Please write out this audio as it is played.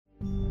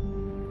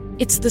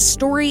It's the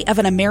story of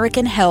an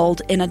American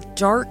held in a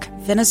dark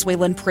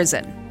Venezuelan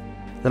prison.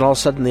 Then all of a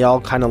sudden they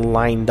all kind of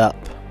lined up.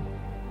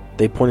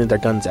 They pointed their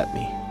guns at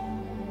me.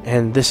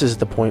 And this is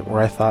the point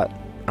where I thought,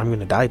 I'm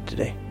going to die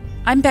today.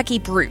 I'm Becky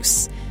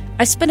Bruce.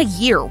 I spent a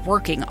year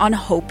working on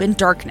Hope in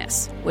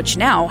Darkness, which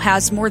now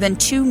has more than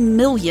 2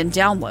 million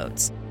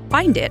downloads.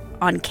 Find it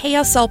on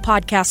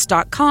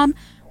kslpodcast.com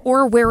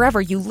or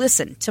wherever you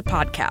listen to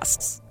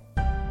podcasts.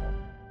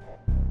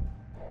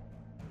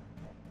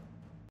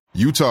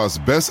 Utah's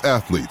best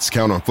athletes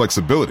count on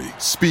flexibility,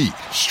 speed,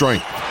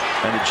 strength.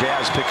 And the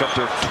Jazz pick up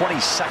their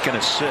 22nd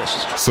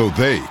assist. So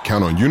they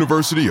count on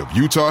University of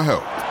Utah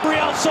Health.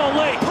 Real Salt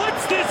Lake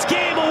puts this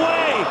game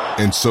away.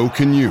 And so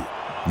can you.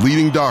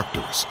 Leading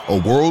doctors, a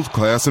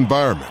world-class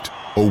environment,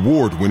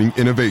 award-winning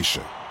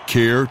innovation,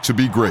 care to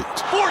be great.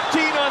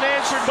 14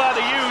 unanswered by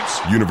the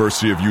Utes.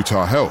 University of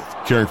Utah Health,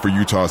 caring for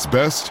Utah's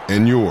best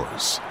and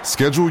yours.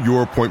 Schedule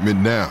your appointment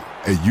now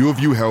at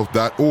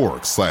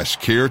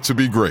uofuhealth.org/care to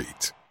be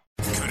great.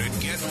 Couldn't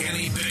get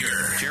any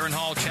bigger. Jaren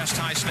Hall, chest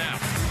high snap.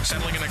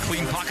 Settling in a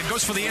clean pocket,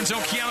 goes for the end zone.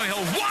 Keanu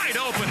Hill wide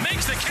open,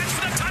 makes the catch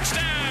for the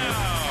touchdown.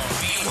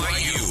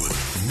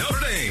 BYU,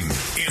 Notre Dame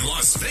in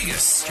Las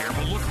Vegas. Jaren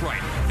will look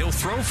right. He'll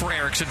throw for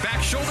Erickson.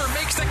 Back shoulder,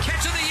 makes the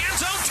catch in the end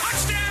zone.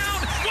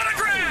 Touchdown! What a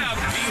grab!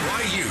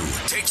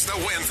 BYU takes the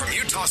win from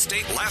Utah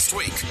State last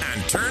week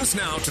and turns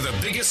now to the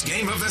biggest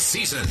game of the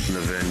season.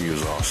 The venue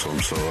is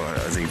awesome, so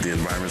I think the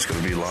environment's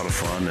going to be a lot of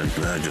fun, and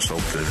I just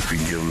hope that we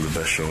can give them the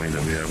best showing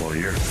that we have all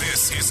year.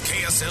 This is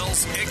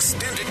KSL's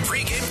extended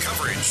pregame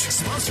coverage,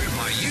 sponsored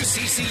by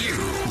UCCU,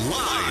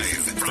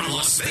 live from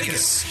Las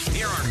Vegas.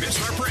 Here are Mitch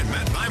Harper and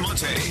Matt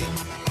Baimonte.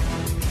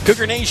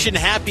 Cougar Nation,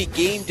 happy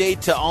game day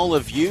to all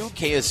of you.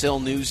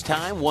 KSL News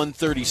Time,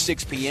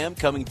 1:36 p.m.,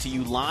 coming to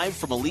you live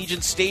from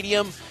Allegiant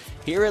Stadium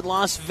here at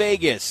Las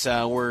Vegas.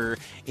 We're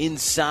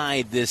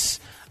inside this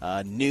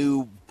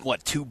new,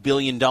 $2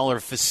 billion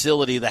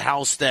facility, the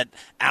house that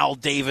Al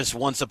Davis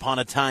once upon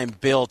a time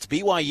built.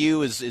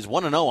 BYU is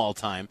 1-0 all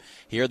time.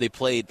 Here they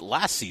played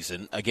last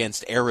season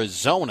against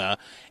Arizona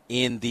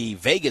in the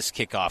Vegas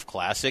Kickoff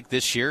Classic.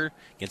 This year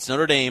against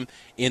Notre Dame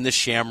in the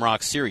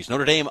Shamrock Series.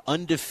 Notre Dame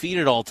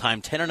undefeated all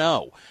time,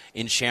 10-0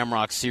 in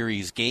Shamrock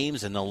Series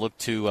games, and they'll look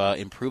to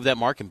improve that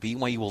mark, and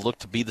BYU will look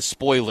to be the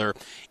spoiler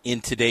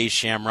in today's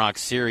Shamrock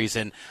Series.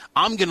 And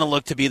I'm going to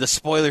look to be the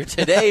spoiler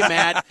today,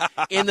 Matt,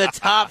 in the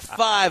top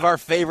 5, our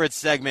favorite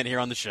segment here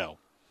on the show.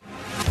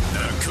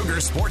 The Cougar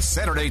Sports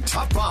Saturday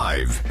Top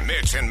 5.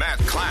 Mitch and Matt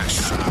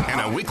clash in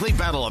a weekly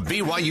battle of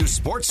BYU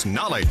sports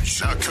knowledge.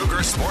 The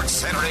Cougar Sports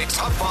Saturday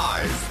Top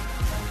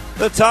 5.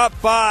 The Top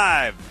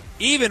 5.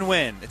 Even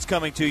win. It's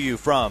coming to you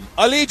from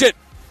Allegiant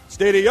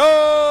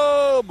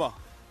Stadium.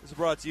 This is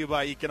brought to you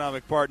by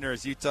Economic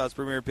Partners, Utah's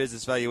premier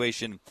business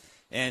valuation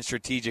and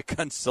strategic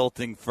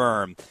consulting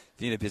firm. If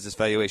you need a business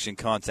valuation,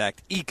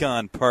 contact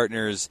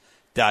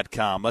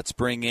econpartners.com. Let's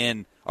bring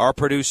in our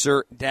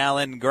producer,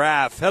 Dallin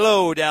Graff.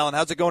 Hello, Dallin.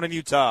 How's it going in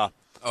Utah?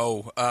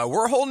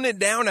 We're holding it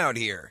down out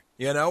here.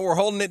 We're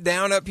holding it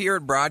down up here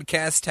at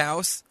Broadcast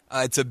House.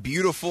 It's a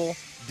beautiful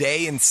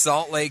day in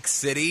Salt Lake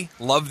City.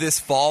 Love this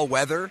fall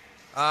weather.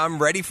 I'm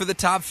ready for the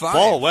top 5.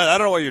 Fall weather? I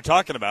don't know what you're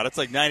talking about. It's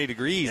like 90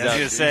 degrees. I was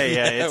going to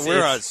say,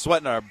 we're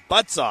sweating our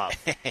butts off.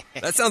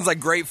 That sounds like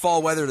great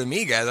fall weather to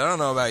me, guys. I don't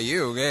know about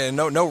you.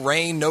 No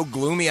rain, no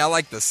gloomy. I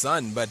like the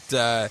sun, but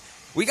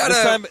we got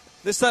to...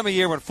 This time of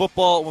year when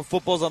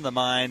football's on the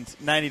mind,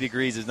 90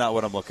 degrees is not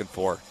what I'm looking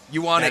for.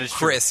 You want it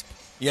crisp,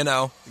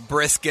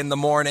 brisk in the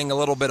morning, a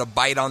little bit of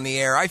bite on the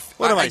air.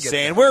 What am I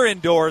saying? We're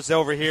indoors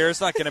over here.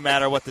 It's not going to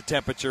matter what the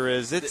temperature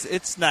is.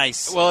 It's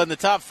nice. Well, in the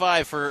top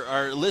 5 for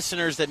our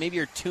listeners that maybe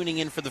are tuning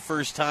in for the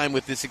first time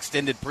with this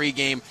extended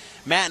pregame,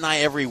 Matt and I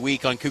every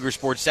week on Cougar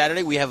Sports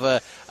Saturday, we have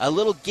a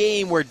little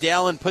game where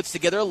Dallin puts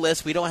together a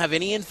list. We don't have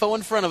any info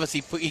in front of us.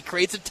 He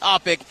creates a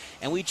topic,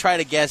 and we try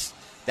to guess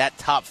that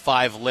top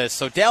 5 list.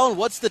 So, Dallin,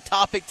 what's the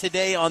topic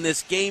today on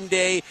this game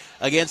day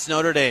against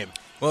Notre Dame?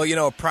 Well,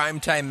 a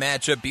primetime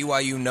matchup,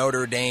 BYU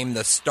Notre Dame.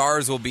 The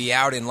Stars will be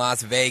out in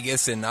Las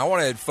Vegas, and I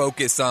want to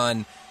focus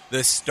on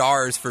the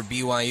Stars for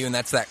BYU, and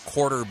that's that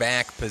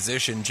quarterback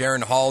position.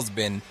 Jaren Hall's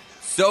been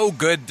so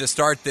good to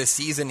start this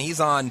season. He's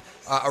on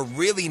a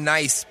really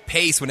nice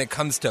pace when it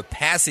comes to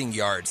passing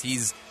yards.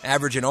 He's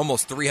averaging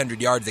almost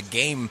 300 yards a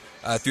game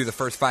through the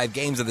first 5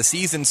 games of the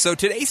season. So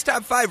today's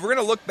top 5, we're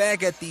going to look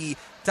back at the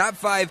top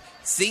 5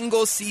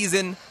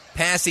 single-season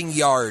passing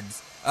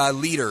yards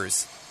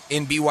leaders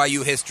in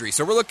BYU history.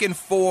 So we're looking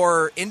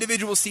for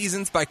individual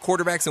seasons by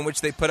quarterbacks in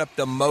which they put up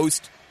the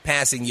most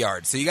passing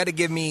yards. So you got to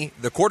give me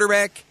the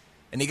quarterback,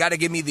 and you got to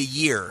give me the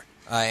year,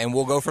 and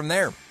we'll go from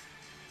there.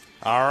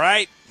 All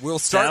right. We'll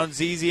start.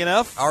 Sounds easy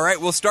enough. All right,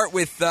 we'll start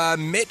with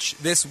Mitch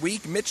this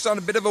week. Mitch's on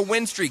a bit of a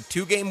win streak,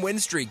 2-game win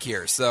streak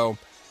here. So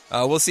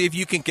we'll see if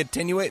you can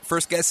continue it.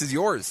 First guess is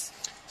yours.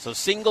 So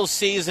single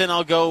season,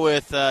 I'll go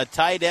with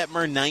Ty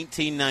Detmer,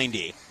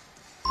 1990.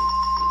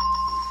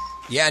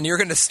 Yeah, and you're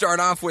going to start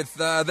off with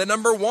the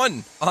number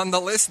 1 on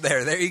the list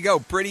there. There you go.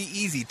 Pretty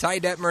easy.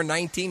 Ty Detmer,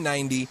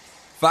 1990,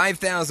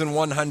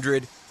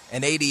 5,100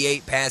 and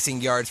 88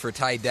 passing yards for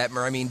Ty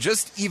Detmer. I mean,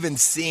 just even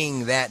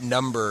seeing that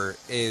number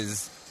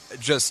is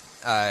just,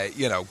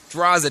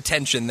 draws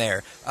attention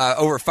there.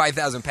 Over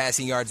 5,000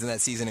 passing yards in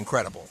that season.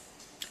 Incredible.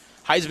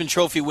 Heisman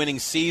Trophy winning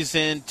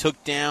season,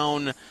 took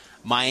down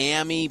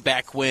Miami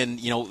back when,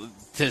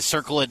 to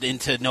circle it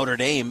into Notre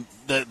Dame,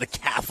 the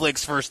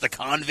Catholics versus the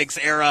convicts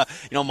era.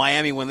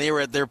 Miami, when they were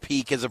at their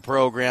peak as a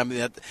program,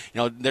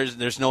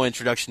 there's no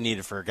introduction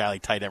needed for a guy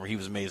like Ty Detmer. He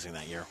was amazing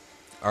that year.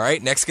 All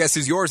right, next guess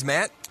is yours,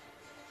 Matt.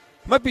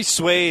 Might be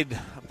swayed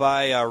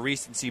by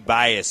recency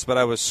bias, but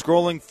I was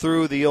scrolling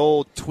through the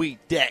old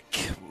tweet deck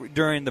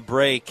during the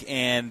break,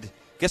 and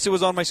guess who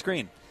was on my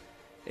screen?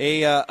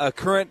 A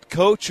current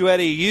coach who had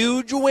a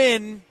huge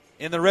win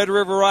in the Red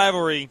River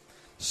rivalry.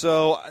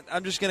 So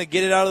I'm just going to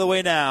get it out of the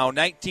way now.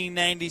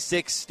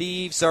 1996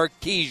 Steve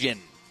Sarkisian.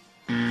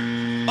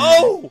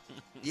 Oh!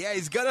 Yeah,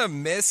 he's going to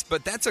miss,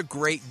 but that's a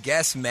great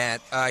guess,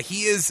 Matt.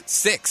 He is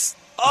 6.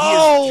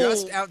 Oh! He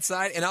is just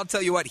outside, and I'll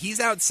tell you what, he's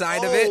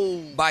outside of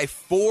it by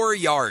 4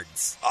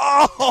 yards.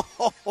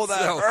 Oh,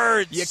 that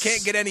hurts. You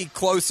can't get any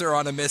closer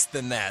on a miss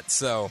than that.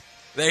 So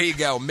there you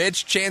go.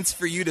 Mitch, chance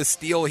for you to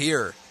steal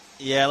here.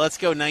 Yeah, let's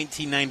go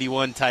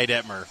 1991 Ty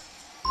Detmer.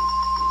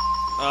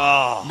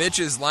 Oh. Mitch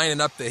is lining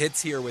up the hits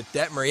here with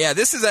Detmer. Yeah,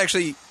 this is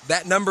actually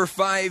that number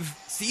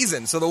 5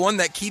 season. So the one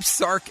that keeps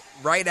Sark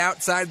right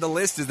outside the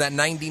list is that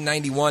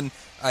 1991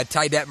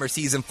 Ty Detmer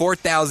season.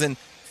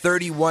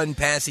 4,031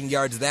 passing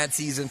yards that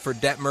season for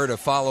Detmer to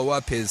follow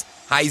up his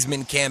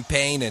Heisman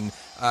campaign and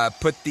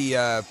put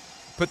the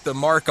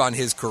mark on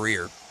his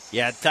career.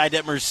 Yeah, Ty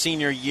Detmer's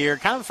senior year,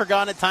 kind of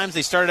forgotten at times.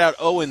 They started out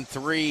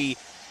 0-3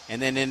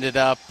 and then ended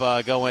up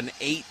going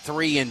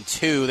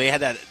 8-3-2. They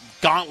had that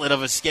gauntlet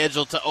of a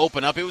schedule to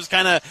open up. It was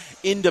kind of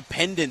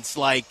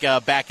Independence-like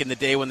back in the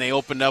day when they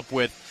opened up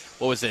with,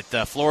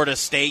 Florida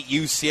State,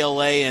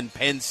 UCLA, and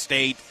Penn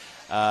State.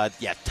 Ty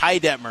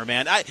Detmer,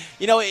 man.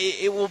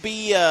 It will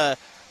be. I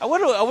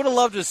would have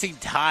loved to have seen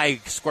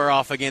Ty square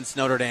off against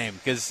Notre Dame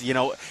because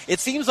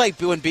it seems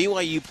like when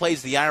BYU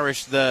plays the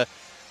Irish, the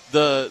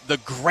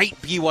great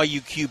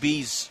BYU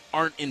QBs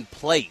aren't in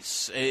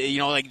place.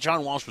 Like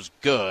John Walsh was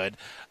good.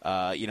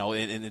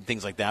 And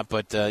things like that.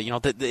 But,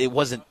 it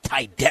wasn't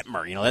Ty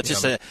Detmer. That's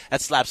just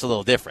that slap's a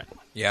little different.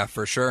 Yeah,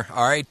 for sure.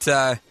 All right,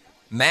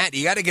 Matt,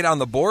 you got to get on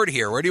the board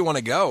here. Where do you want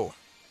to go?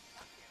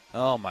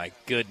 Oh, my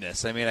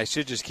goodness. I mean, I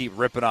should just keep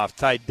ripping off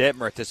Ty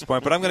Detmer at this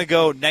point, but I'm going to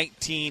go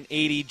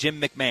 1980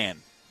 Jim McMahon.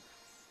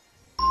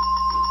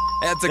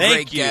 That's a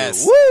great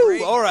guess. Woo!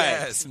 Great all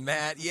right. guess,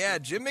 Matt. Yeah,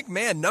 Jim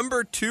McMahon,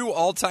 number 2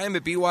 all-time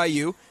at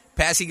BYU.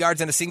 Passing yards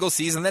in a single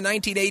season. The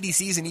 1980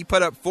 season, he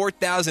put up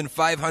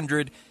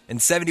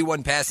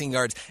 4,571 passing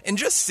yards. And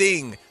just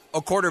seeing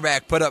a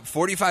quarterback put up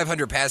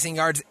 4,500 passing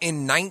yards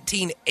in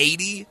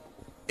 1980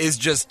 is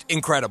just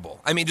incredible.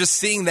 I mean, just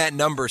seeing that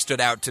number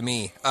stood out to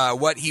me,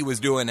 what he was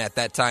doing at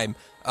that time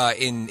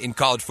in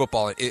college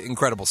football.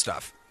 Incredible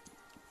stuff.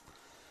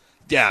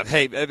 Yeah,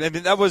 hey, I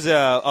mean, that was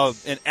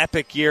an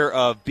epic year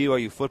of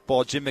BYU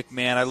football. Jim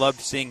McMahon, I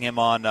loved seeing him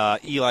on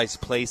Eli's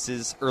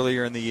Places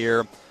earlier in the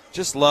year.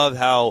 Just love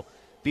how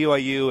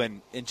BYU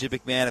and Jim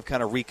McMahon have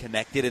kind of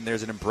reconnected, and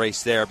there's an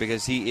embrace there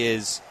because he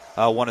is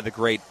one of the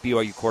great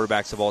BYU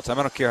quarterbacks of all time.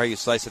 I don't care how you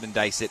slice it and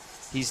dice it.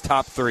 He's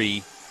top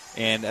 3,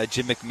 and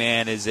Jim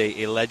McMahon is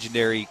a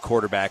legendary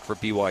quarterback for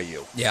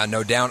BYU. Yeah,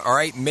 no doubt. All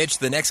right, Mitch,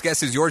 the next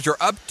guess is yours. You're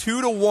up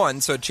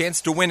 2-1, so a chance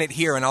to win it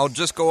here, and I'll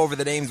just go over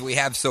the names we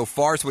have so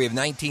far. So we have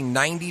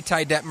 1990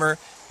 Ty Detmer,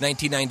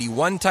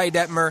 1991 Ty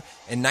Detmer,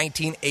 and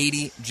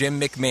 1980 Jim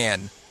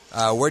McMahon.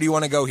 Where do you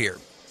want to go here?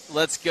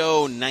 Let's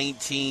go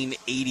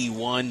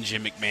 1981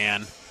 Jim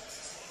McMahon.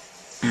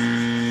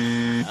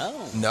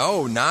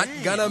 No, not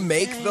going to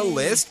make the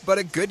list, but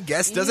a good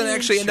guess. Doesn't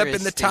actually end up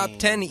in the top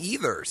 10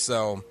 either.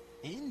 So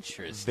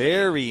interesting.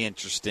 Very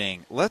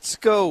interesting. Let's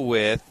go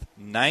with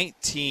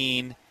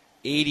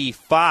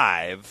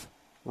 1985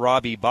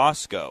 Robbie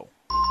Bosco.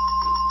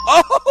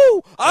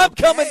 Oh, I'm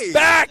coming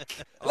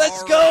back.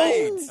 Let's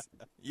go.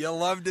 You'll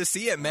love to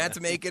see it. Matt's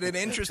making it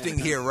interesting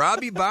here.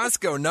 Robbie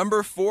Bosco,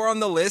 number 4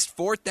 on the list,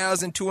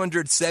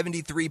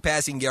 4,273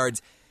 passing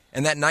yards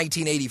in that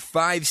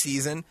 1985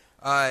 season.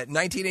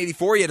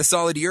 1984, he had a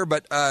solid year,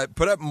 but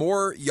put up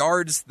more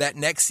yards that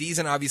next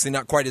season. Obviously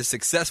not quite as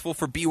successful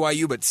for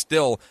BYU, but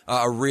still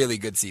a really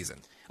good season.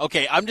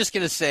 Okay, I'm just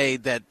going to say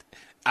that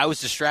I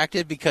was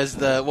distracted because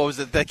the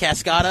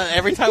Cascada,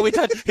 every time we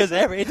touch,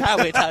 I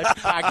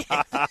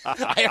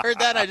heard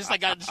that, I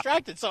got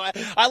distracted. So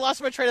I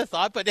lost my train of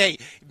thought. But, hey,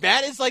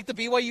 Matt is like the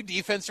BYU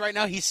defense right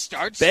now. He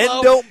starts Bend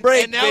slow. Don't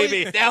break, and now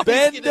baby.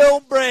 Bend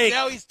don't break.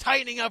 Now he's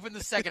tightening up in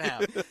the second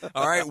half.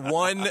 All right,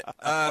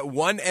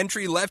 one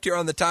entry left here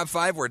on the top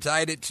 5. We're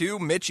tied at 2.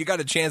 Mitch, you got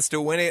a chance to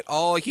win it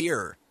all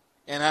here.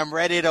 And I'm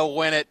ready to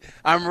win it.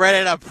 I'm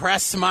ready to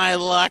press my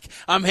luck.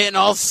 I'm hitting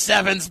all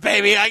 7s,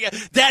 baby.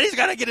 Daddy's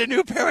got to get a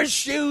new pair of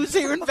shoes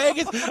here in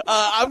Vegas.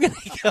 I'm going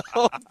to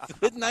go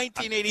with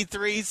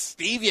 1983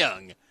 Steve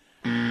Young.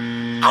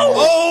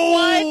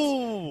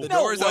 Oh! What? The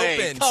door's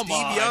open. Come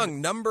Steve on.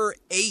 Young, number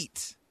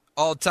 8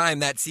 all-time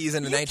that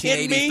season in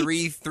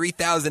 1983,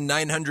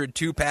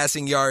 3,902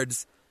 passing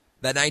yards.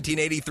 That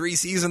 1983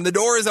 season, the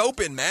door is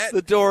open, Matt.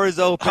 The door is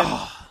open.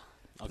 Okay.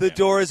 The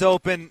door is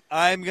open.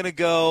 I'm going to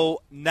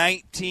go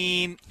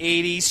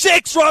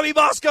 1986, Robbie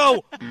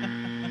Bosco.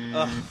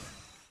 How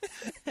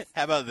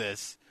about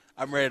this?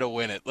 I'm ready to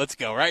win it. Let's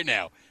go right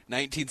now.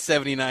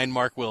 1979,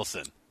 Mark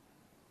Wilson.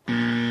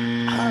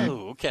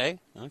 Oh, okay.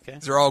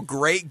 These are all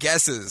great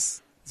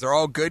guesses. These are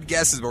all good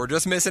guesses, but we're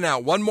just missing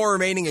out. One more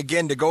remaining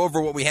again to go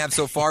over what we have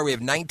so far. We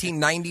have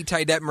 1990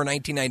 Ty Detmer,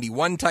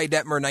 1991 Ty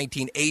Detmer,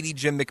 1980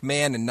 Jim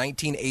McMahon, and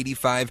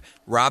 1985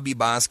 Robbie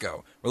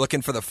Bosco. We're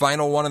looking for the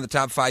final one of the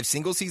top 5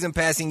 single-season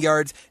passing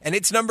yards, and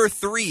it's number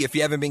 3 if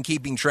you haven't been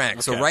keeping track.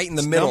 Okay. So right in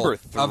the middle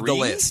of the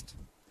list.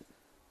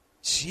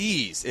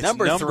 Jeez, it's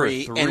number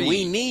three, and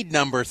we need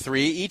number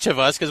 3, each of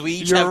us, because we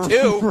each have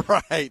 2.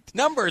 Right.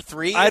 Number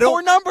 3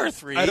 or number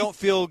 3. I don't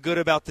feel good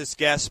about this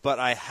guess, but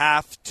I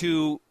have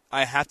to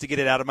get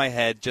it out of my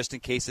head just in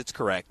case it's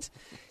correct.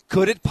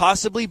 Could it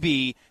possibly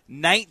be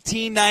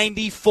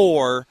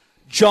 1994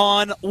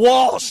 John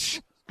Walsh?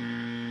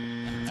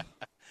 How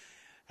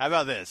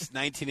about this?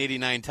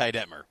 1989 Ty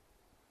Detmer.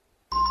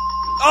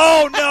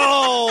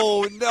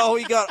 Oh, no,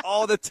 he got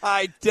all the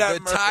Ty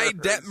Detmer. The Ty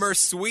Detmer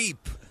sweep.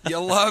 You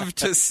love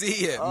to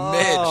see it,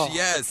 Mitch.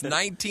 Yes,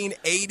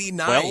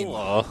 1989.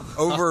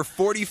 Over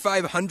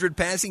 4,500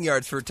 passing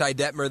yards for Ty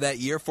Detmer that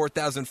year,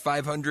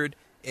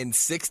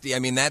 4,560. I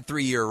mean, that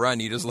 3-year run,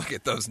 you just look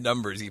at those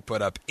numbers he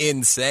put up.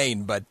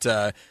 Insane. But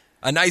a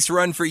nice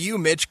run for you,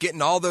 Mitch,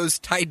 getting all those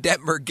Ty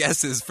Detmer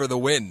guesses for the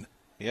win.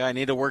 Yeah, I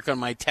need to work on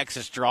my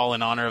Texas drawl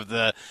in honor of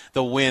the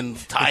win.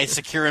 Ty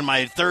securing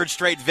my 3rd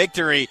straight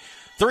victory.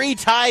 3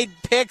 tied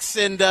picks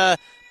and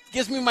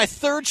gives me my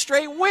 3rd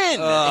straight win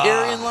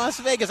here in Las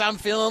Vegas. I'm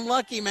feeling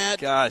lucky, Matt.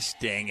 Gosh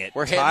dang it.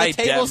 We're hitting the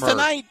tables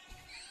tonight.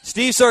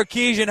 Steve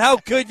Sarkisian, how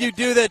could you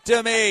do that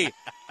to me?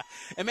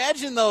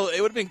 Imagine, though,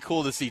 it would have been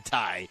cool to see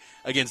Ty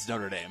against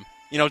Notre Dame.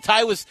 You know,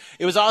 it was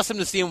awesome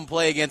to see him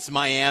play against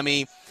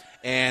Miami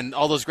and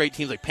all those great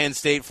teams like Penn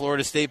State,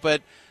 Florida State,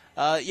 but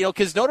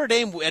because Notre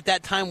Dame, at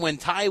that time when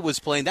Ty was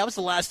playing, that was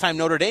the last time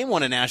Notre Dame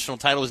won a national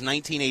title, was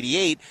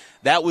 1988.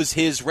 That was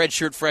his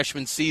redshirt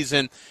freshman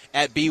season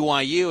at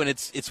BYU, and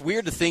it's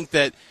weird to think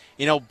that,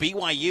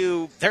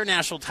 BYU, their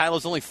national title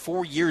is only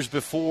 4 years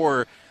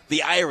before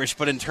the Irish,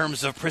 but in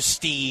terms of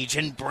prestige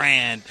and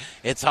brand,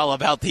 it's all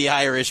about the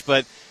Irish.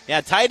 But,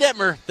 yeah, Ty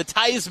Detmer, the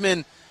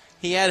Tyesman,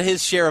 he had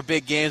his share of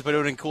big games, but it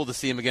would have been cool to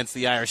see him against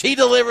the Irish. He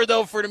delivered,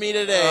 though, for me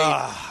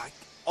today.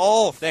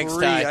 All 3. Thanks,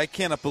 Ty. I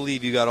cannot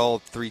believe you got all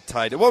 3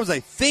 tied. What was I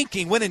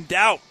thinking? When in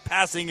doubt,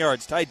 passing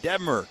yards, Ty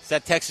Detmer. It's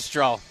that Texas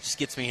drawl. Just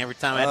gets me every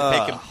time. I had to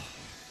pick him.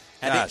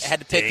 Had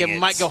to pick him.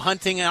 Might go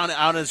hunting out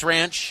on his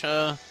ranch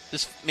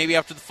just maybe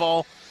after the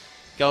fall.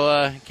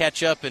 Go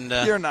catch up. And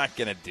you're not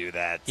going to do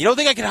that. You don't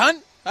think I can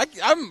hunt?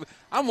 I'm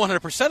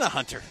 100% a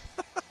hunter.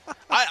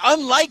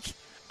 Unlike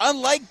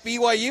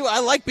BYU, I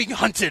like being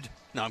hunted.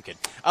 No, I'm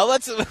kidding.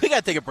 We got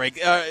to take a break.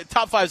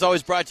 Top 5 is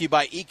always brought to you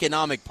by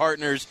Economic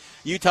Partners,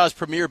 Utah's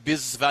premier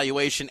business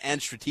evaluation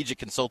and strategic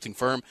consulting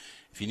firm.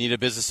 If you need a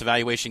business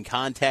evaluation,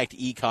 contact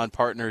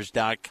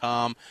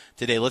econpartners.com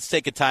today. Let's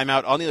take a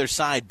timeout. On the other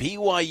side,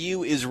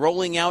 BYU is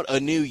rolling out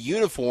a new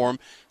uniform.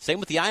 Same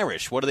with the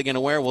Irish. What are they going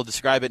to wear? We'll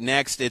describe it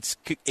next. It's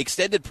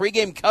extended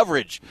pregame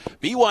coverage.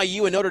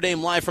 BYU and Notre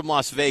Dame live from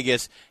Las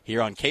Vegas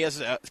here on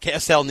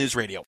KSL News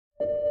Radio.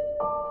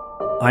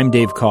 I'm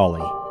Dave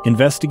Cawley,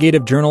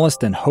 investigative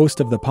journalist and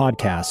host of the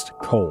podcast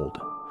Cold.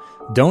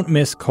 Don't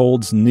miss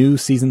Cold's new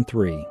Season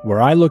 3,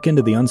 where I look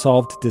into the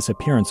unsolved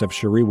disappearance of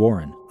Cherie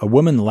Warren, a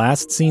woman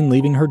last seen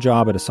leaving her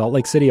job at a Salt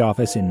Lake City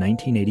office in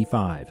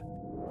 1985.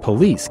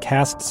 Police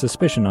cast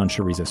suspicion on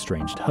Cherie's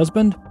estranged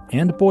husband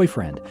and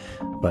boyfriend,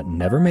 but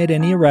never made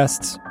any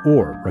arrests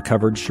or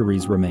recovered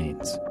Cherie's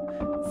remains.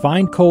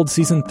 Find Cold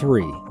Season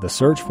 3, The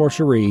Search for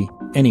Cherie,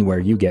 anywhere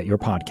you get your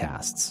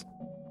podcasts.